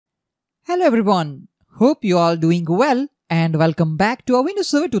Hello everyone, hope you all doing well and welcome back to our Windows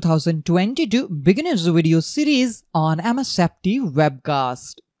Server 2022 beginners video series on MS Safety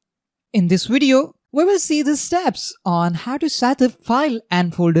webcast. In this video, we will see the steps on how to set up file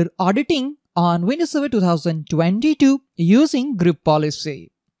and folder auditing on Windows Server 2022 using group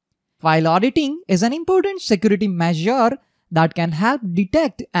policy. File auditing is an important security measure that can help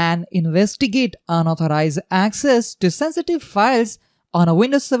detect and investigate unauthorized access to sensitive files on a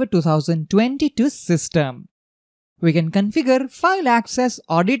Windows Server 2022 system. We can configure file access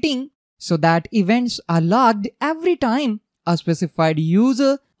auditing so that events are logged every time a specified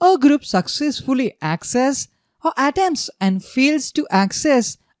user or group successfully accesses or attempts and fails to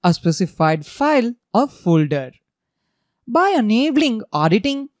access a specified file or folder. By enabling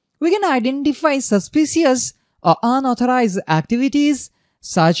auditing, we can identify suspicious or unauthorized activities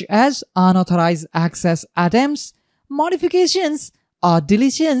such as unauthorized access attempts, modifications, or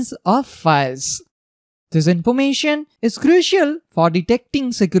deletions of files. This information is crucial for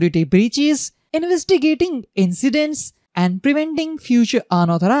detecting security breaches, investigating incidents, and preventing future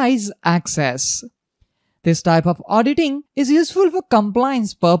unauthorized access. This type of auditing is useful for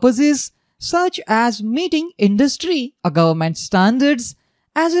compliance purposes such as meeting industry or government standards,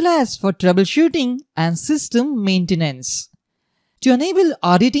 as well as for troubleshooting and system maintenance. To enable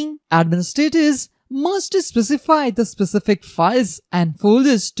auditing, administrators must specify the specific files and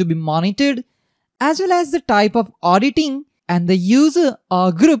folders to be monitored, as well as the type of auditing and the user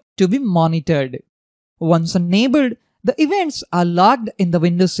or group to be monitored. Once enabled, the events are logged in the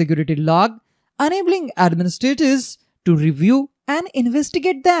Windows Security Log, enabling administrators to review and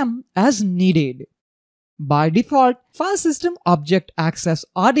investigate them as needed. By default, File System Object Access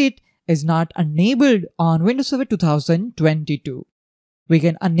Audit is not enabled on Windows Server 2022. We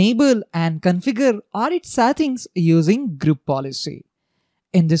can enable and configure audit settings using group policy.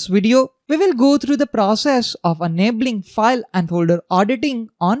 In this video, we will go through the process of enabling file and folder auditing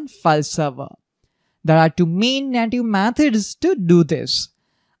on File Server. There are two main native methods to do this: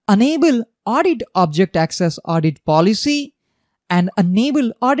 enable Audit Object Access Audit Policy and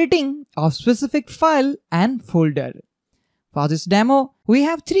enable auditing of specific file and folder. For this demo, we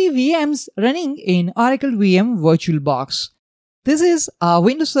have three VMs running in Oracle VM VirtualBox. This is our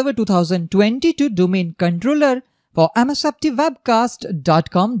Windows Server 2022 domain controller for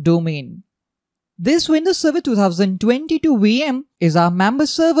msfpwebcast.com domain. This Windows Server 2022 VM is our member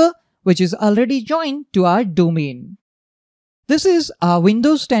server which is already joined to our domain. This is our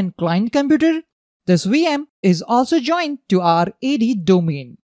Windows 10 client computer. This VM is also joined to our AD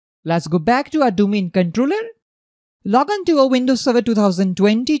domain. Let's go back to our domain controller. Log on to a Windows Server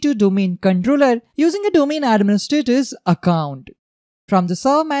 2022 domain controller using a domain administrator's account. From the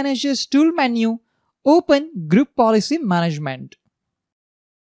Server Manager's tool menu, open Group Policy Management.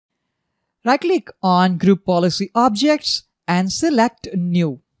 Right-click on Group Policy Objects and select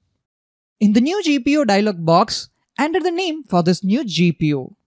New. In the New GPO dialog box, enter the name for this new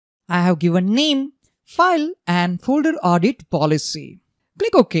GPO. I have given name File and Folder Audit Policy.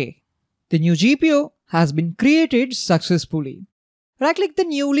 Click OK. The new GPO has been created successfully. Right-click the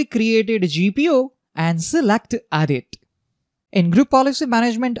newly created GPO and select Edit. In Group Policy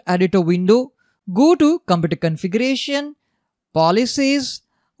Management Editor window, go to Computer Configuration, Policies,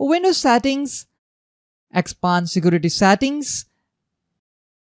 Windows Settings, expand Security Settings.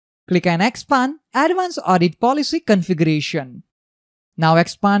 Click and expand Advanced Audit Policy Configuration. Now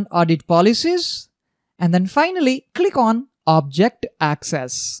expand Audit Policies and then finally click on Object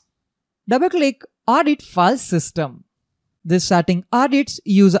Access. Double-click Audit File System. This setting audits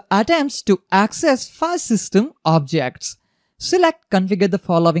user attempts to access file system objects. Select Configure the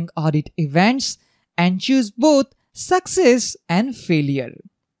following audit events and choose both Success and Failure.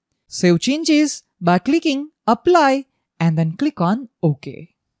 Save changes by clicking Apply and then click on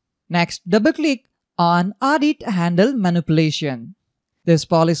OK. Next, double-click on Audit Handle Manipulation. This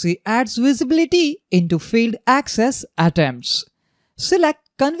policy adds visibility into failed access attempts. Select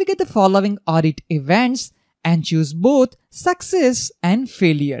Configure the following audit events and choose both Success and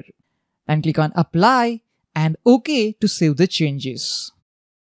Failure. Then click on Apply and OK to save the changes.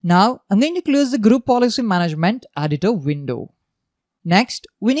 Now, I'm going to close the Group Policy Management Editor window. Next,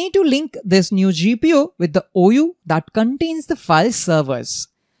 we need to link this new GPO with the OU that contains the file servers.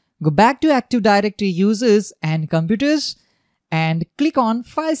 Go back to Active Directory Users and Computers and click on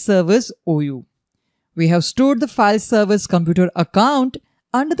File Servers OU. We have stored the File Servers computer account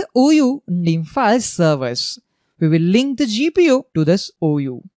under the OU named File Servers. We will link the GPO to this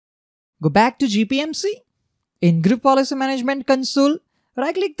OU. Go back to GPMC. In Group Policy Management Console,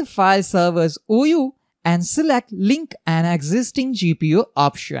 right-click the File Servers OU and select Link an Existing GPO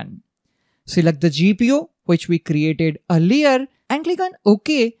option. Select the GPO which we created earlier and click on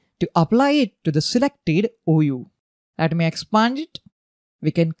OK to apply it to the selected OU. Let me expand it.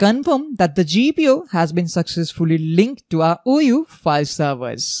 We can confirm that the GPO has been successfully linked to our OU file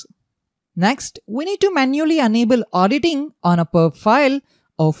servers. Next, we need to manually enable auditing on a per file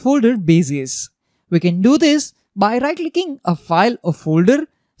or folder basis. We can do this by right-clicking a file or folder,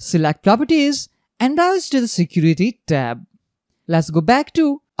 select Properties, and browse to the Security tab. Let's go back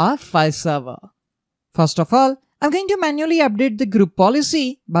to our file server. First of all, I'm going to manually update the group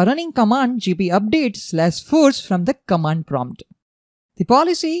policy by running command gpupdate/force from the command prompt. The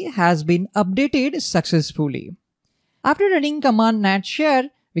policy has been updated successfully. After running command net share,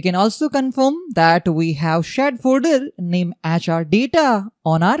 we can also confirm that we have shared folder named HR data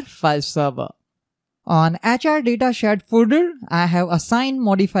on our file server. On HR data shared folder, I have assigned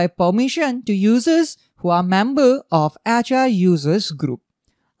modify permission to users who are member of HR users group.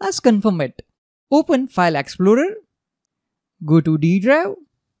 Let's confirm it. Open File Explorer, go to D drive,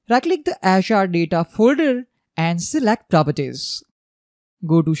 right-click the HR data folder and select Properties.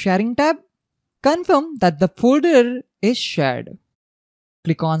 Go to Sharing tab, confirm that the folder is shared.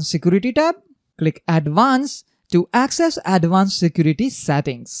 Click on Security tab, click Advanced to access Advanced Security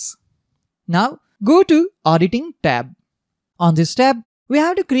Settings. Now go to Auditing tab. On this tab, we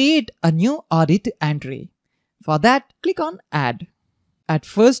have to create a new audit entry. For that, click on Add. At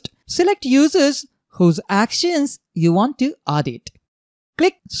first, select users whose actions you want to audit.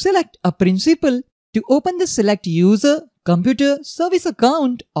 Click Select a Principal to open the Select User, Computer, Service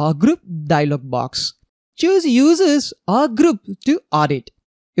Account or Group dialog box. Choose users or group to audit.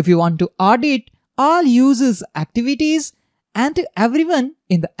 If you want to audit all users' activities, enter everyone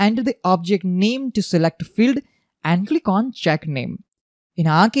in the Enter the Object Name to select field and click on Check Name. In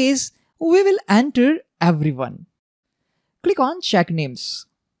our case, we will enter everyone. Click on Check Names.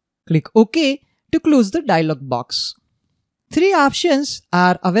 Click OK to close the dialog box. Three options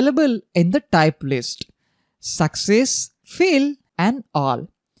are available in the type list: Success, Fail, and All.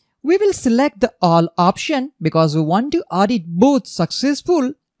 We will select the All option because we want to audit both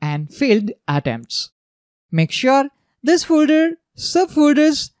successful and failed attempts. Make sure this folder,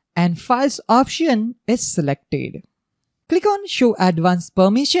 subfolders, and files option is selected. Click on Show Advanced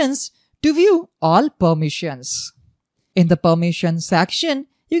Permissions to view all permissions. In the Permission section,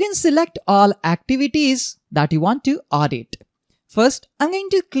 you can select all activities that you want to audit. First, I'm going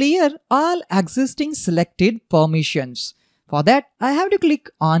to clear all existing selected permissions. For that, I have to click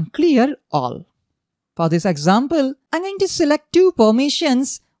on Clear All. For this example, I'm going to select two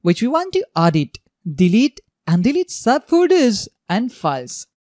permissions which we want to audit: delete and delete subfolders and files.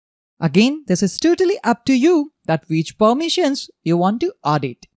 Again, this is totally up to you that which permissions you want to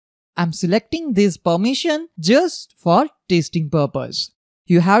audit. I'm selecting this permission just for testing purpose.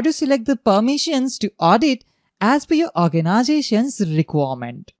 You have to select the permissions to audit as per your organization's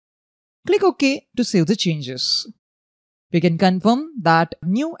requirement. Click OK to save the changes. We can confirm that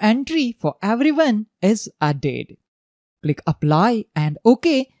new entry for everyone is added. Click Apply and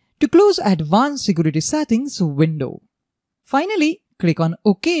OK to close Advanced Security Settings window. Finally, click on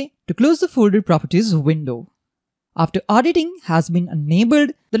OK to close the Folder Properties window. After auditing has been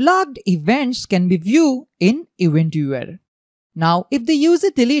enabled, the logged events can be viewed in Event Viewer. Now, if the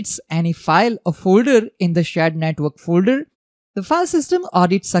user deletes any file or folder in the shared network folder, the File System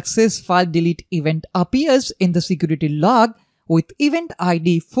Audit Success File Delete event appears in the security log with event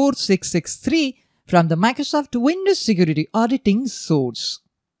ID 4663 from the Microsoft Windows Security Auditing source.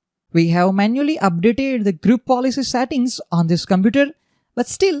 We have manually updated the group policy settings on this computer, but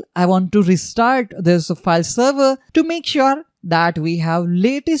still I want to restart this file server to make sure that we have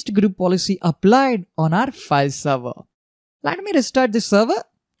latest group policy applied on our file server. Let me restart the server.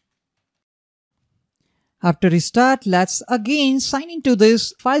 After restart, let's again sign into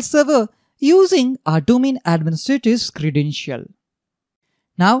this file server using our domain administrator's credential.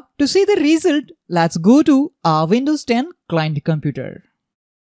 Now, to see the result, let's go to our Windows 10 client computer.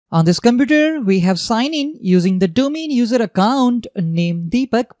 On this computer, we have signed in using the domain user account named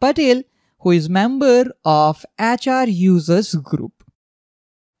Deepak Patel, who is member of HR users group.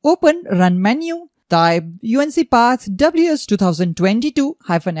 Open Run menu, type UNC path WS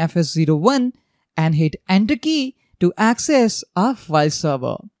 2022-FS01 and hit Enter key to access our file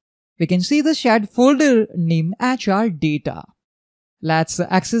server. We can see the shared folder named HR data. Let's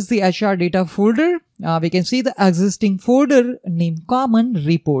access the HR data folder. We can see the existing folder named Common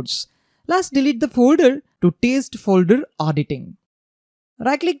Reports. Let's delete the folder to Test Folder Auditing.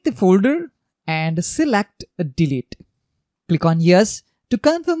 Right-click the folder and select Delete. Click on Yes to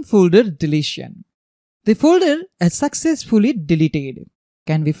confirm folder deletion. The folder is successfully deleted.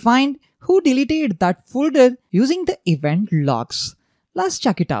 Can we find who deleted that folder using the event logs? Let's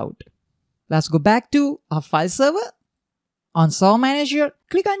check it out. Let's go back to our file server. On Server Manager,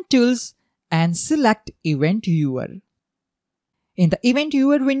 click on Tools and select Event Viewer. In the Event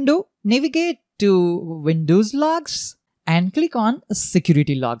Viewer window, navigate to Windows Logs and click on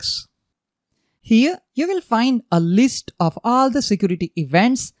Security Logs. Here, you will find a list of all the security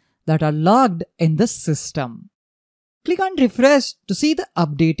events that are logged in the system. Click on Refresh to see the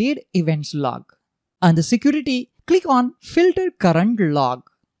updated events log. Under Security, click on Filter Current Log.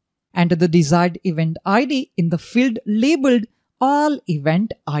 Enter the desired event ID in the field labeled All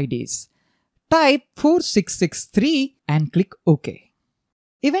Event IDs. Type 4663 and click OK.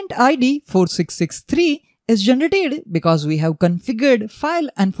 Event ID 4663 is generated because we have configured File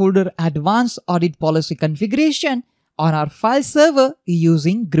and Folder Advanced Audit Policy configuration on our file server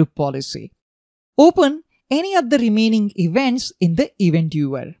using Group Policy. Open any of the remaining events in the Event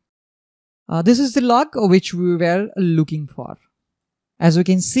Viewer. This is the log which we were looking for. As we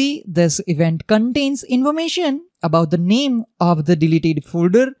can see, this event contains information about the name of the deleted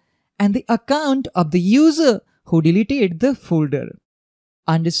folder and the account of the user who deleted the folder.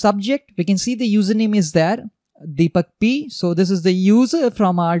 Under subject, we can see the username is there, Deepak P. So this is the user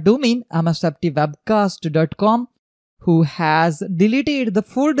from our domain msftwebcast.com who has deleted the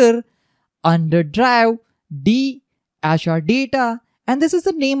folder under drive D HR data, and this is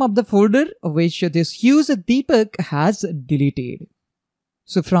the name of the folder which this user Deepak has deleted.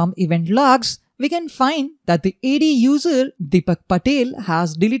 So from event logs, we can find that the AD user Deepak Patel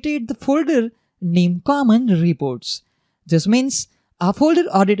has deleted the folder named Common Reports. This means our folder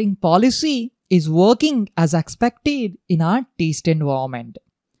auditing policy is working as expected in our test environment.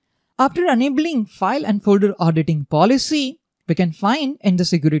 After enabling file and folder auditing policy, we can find in the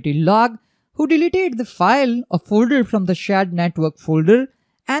security log who deleted the file or folder from the shared network folder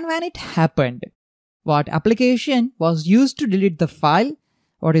and when it happened, what application was used to delete the file,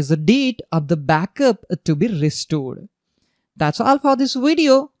 what is the date of the backup to be restored. That's all for this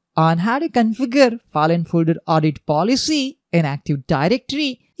video on how to configure file and folder audit policy in Active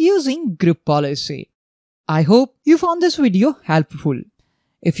Directory using Group Policy. I hope you found this video helpful.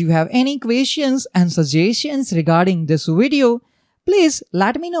 If you have any questions and suggestions regarding this video, please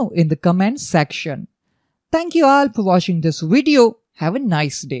let me know in the comment section. Thank you all for watching this video. Have a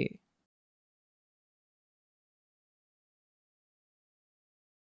nice day.